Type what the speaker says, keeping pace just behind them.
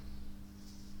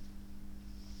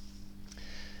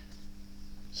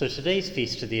So today's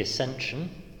Feast of the Ascension,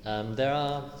 there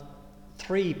are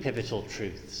three pivotal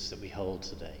truths that we hold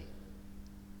today.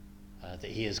 That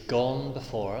he has gone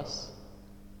before us,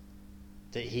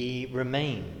 that he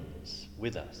remains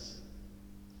with us.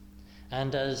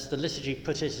 And as the liturgy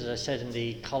put it, as I said in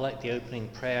the collect, the opening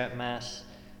prayer at Mass,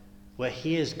 where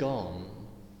he is gone,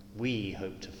 we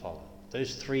hope to follow.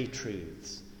 Those three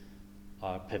truths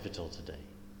are pivotal today.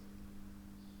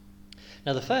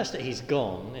 Now, the first, that he's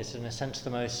gone, is in a sense the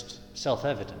most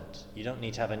self-evident. You don't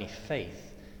need to have any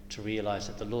faith to realize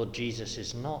that the Lord Jesus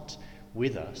is not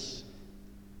with us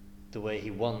the way he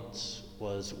once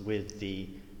was with the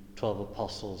 12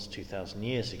 apostles 2,000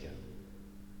 years ago.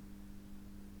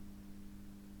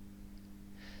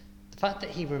 The fact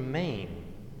that he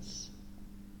remains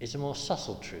is a more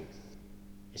subtle truth.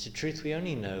 It's a truth we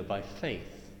only know by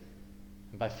faith.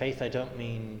 And by faith I don't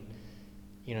mean,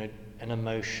 an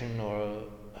emotion or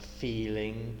a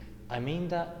feeling. I mean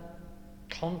that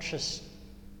conscious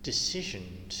decision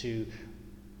to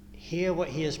hear what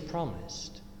he has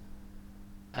promised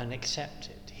and accept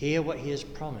it. Hear what he has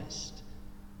promised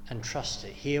and trust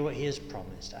it. Hear what he has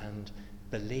promised and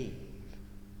believe.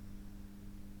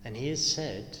 And he has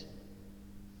said,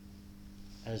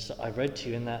 as I read to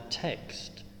you in that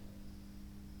text,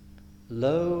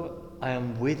 "Lo, I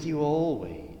am with you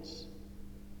always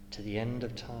to the end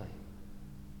of time."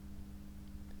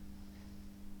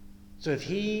 So if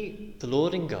he, the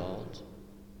Lord and God,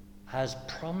 has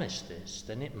promised this,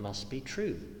 then it must be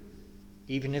true,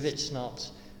 even if it's not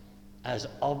as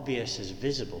obvious, as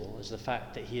visible as the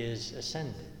fact that he has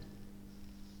ascended.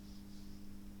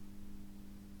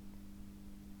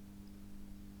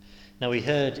 Now, we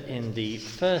heard in the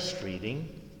first reading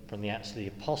from the Acts of the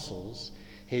Apostles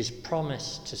his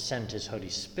promise to send his Holy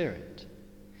Spirit.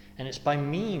 And it's by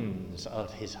means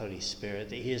of his Holy Spirit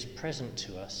that he is present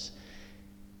to us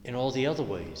in all the other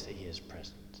ways that he is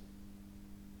present.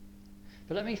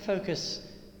 But let me focus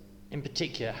in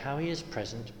particular how he is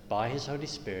present by his Holy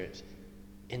Spirit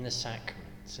in the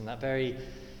sacraments, in that very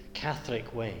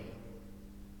Catholic way.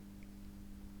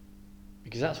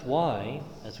 Because that's why,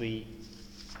 as we,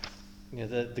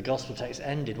 the gospel text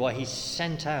ended, why he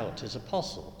sent out his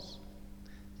apostles.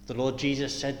 The Lord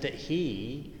Jesus said that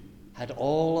he had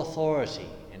all authority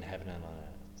in heaven and on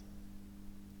earth.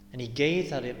 And he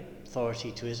gave that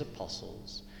authority to his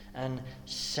apostles and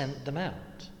sent them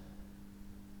out.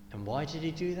 And why did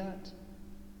he do that?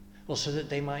 Well, so that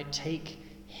they might take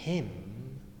him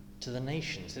to the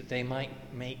nations, that they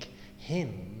might make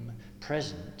him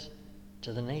present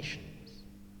to the nations.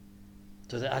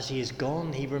 So that as he is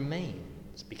gone, he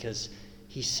remains, because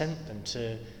he sent them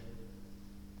to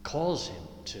cause him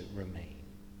to remain.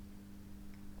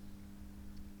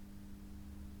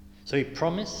 So he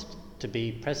promised to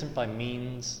be present by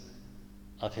means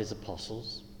of his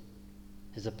apostles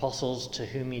to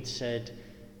whom he'd said,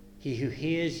 "He who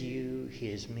hears you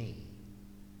hears me."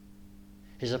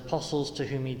 His apostles to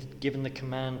whom he'd given the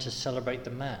command to celebrate the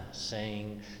Mass,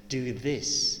 saying, "Do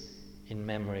this in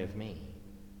memory of me."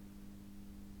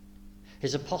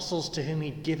 His apostles to whom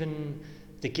he'd given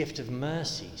the gift of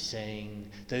mercy, saying,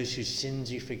 "Those whose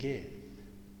sins you forgive."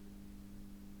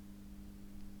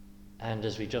 And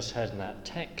as we just heard in that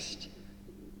text,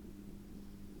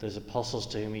 those apostles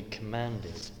to whom he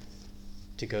commanded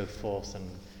to go forth and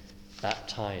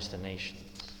baptize the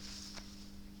nations.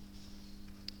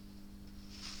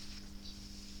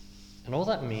 And all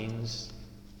that means,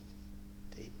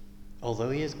 although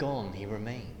he is gone, he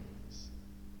remains.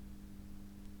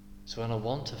 So when I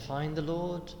want to find the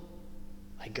Lord,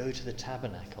 I go to the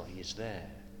tabernacle, he is there.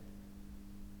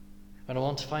 When I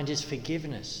want to find his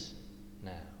forgiveness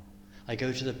now, I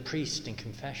go to the priest in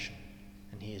confession,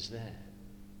 and he is there.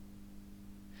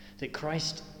 That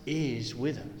Christ is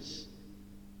with us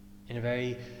in a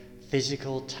very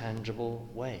physical, tangible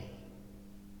way.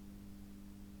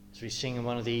 As we sing in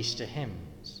one of the Easter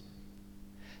hymns,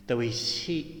 though we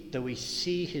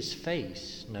see his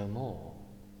face no more,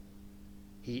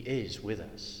 he is with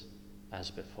us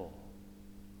as before.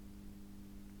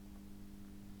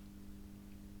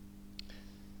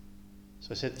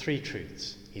 So I said three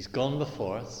truths. He's gone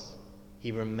before us,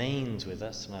 he remains with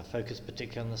us, and I focus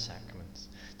particularly on the sacraments.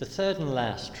 The third and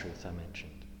last truth I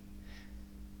mentioned,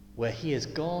 where he has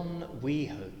gone, we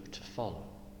hope to follow.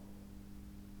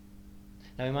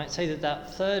 Now we might say that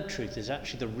that third truth is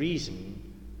actually the reason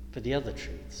for the other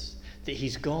truths. That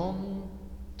he's gone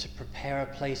to prepare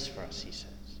a place for us, he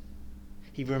says.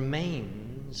 He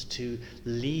remains to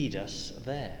lead us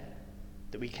there.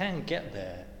 That we can't get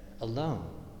there alone.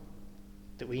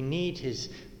 That we need his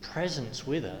presence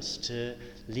with us to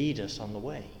lead us on the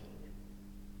way.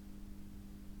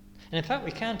 And in fact,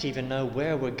 we can't even know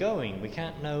where we're going. We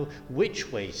can't know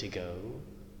which way to go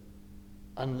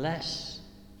unless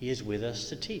he is with us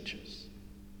to teach us.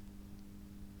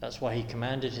 That's why he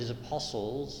commanded his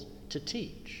apostles to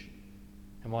teach,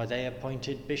 and why they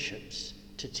appointed bishops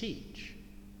to teach,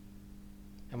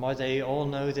 and why they all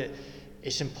know that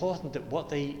it's important that what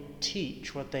they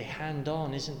teach, what they hand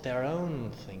on, isn't their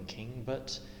own thinking,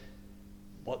 but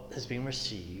what has been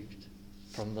received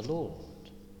from the Lord.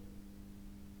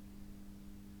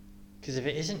 Because if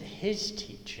it isn't his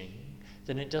teaching,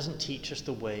 then it doesn't teach us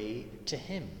the way to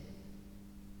him.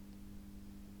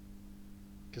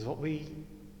 Because what we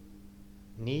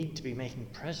need to be making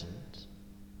present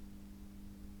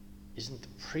isn't the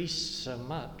priest so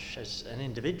much as an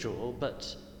individual,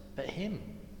 but him.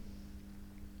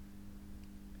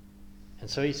 And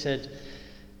so he said,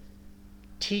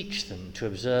 teach them to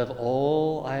observe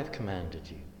all I have commanded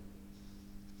you.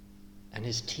 And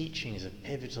his teaching is a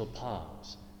pivotal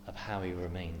part of how he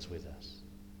remains with us.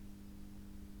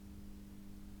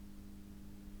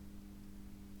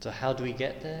 So how do we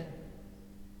get there?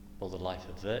 Well, the life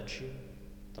of virtue,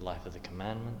 the life of the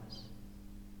commandments,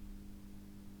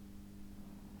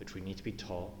 which we need to be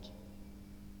taught.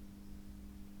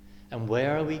 And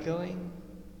where are we going?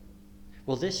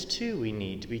 Well, this too we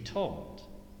need to be taught,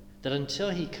 that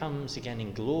until he comes again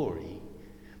in glory,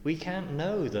 we can't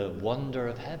know the wonder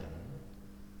of heaven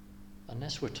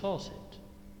unless we're taught it,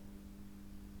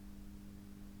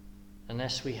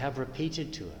 unless we have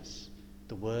repeated to us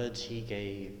the words he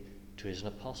gave to his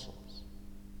apostles.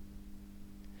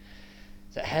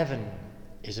 That heaven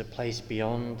is a place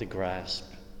beyond the grasp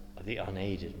of the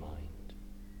unaided mind.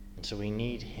 And so we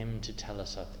need him to tell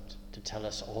us of it, to tell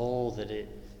us all that it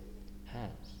has.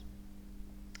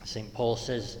 St. Paul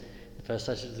says in the first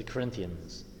letter to the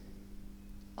Corinthians,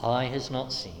 eye has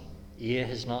not seen, ear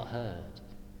has not heard,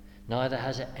 neither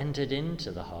has it entered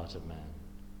into the heart of man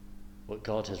what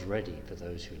God has ready for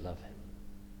those who love him.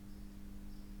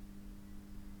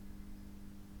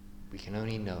 We can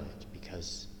only know it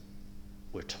because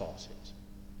we're taught it.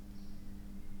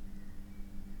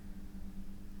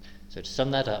 So to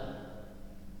sum that up,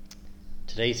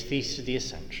 today's Feast of the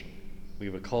Ascension, we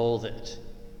recall that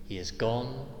he is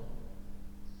gone,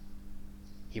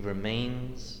 he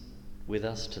remains with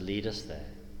us to lead us there,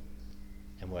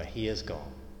 and where he has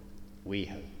gone, we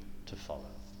hope to follow.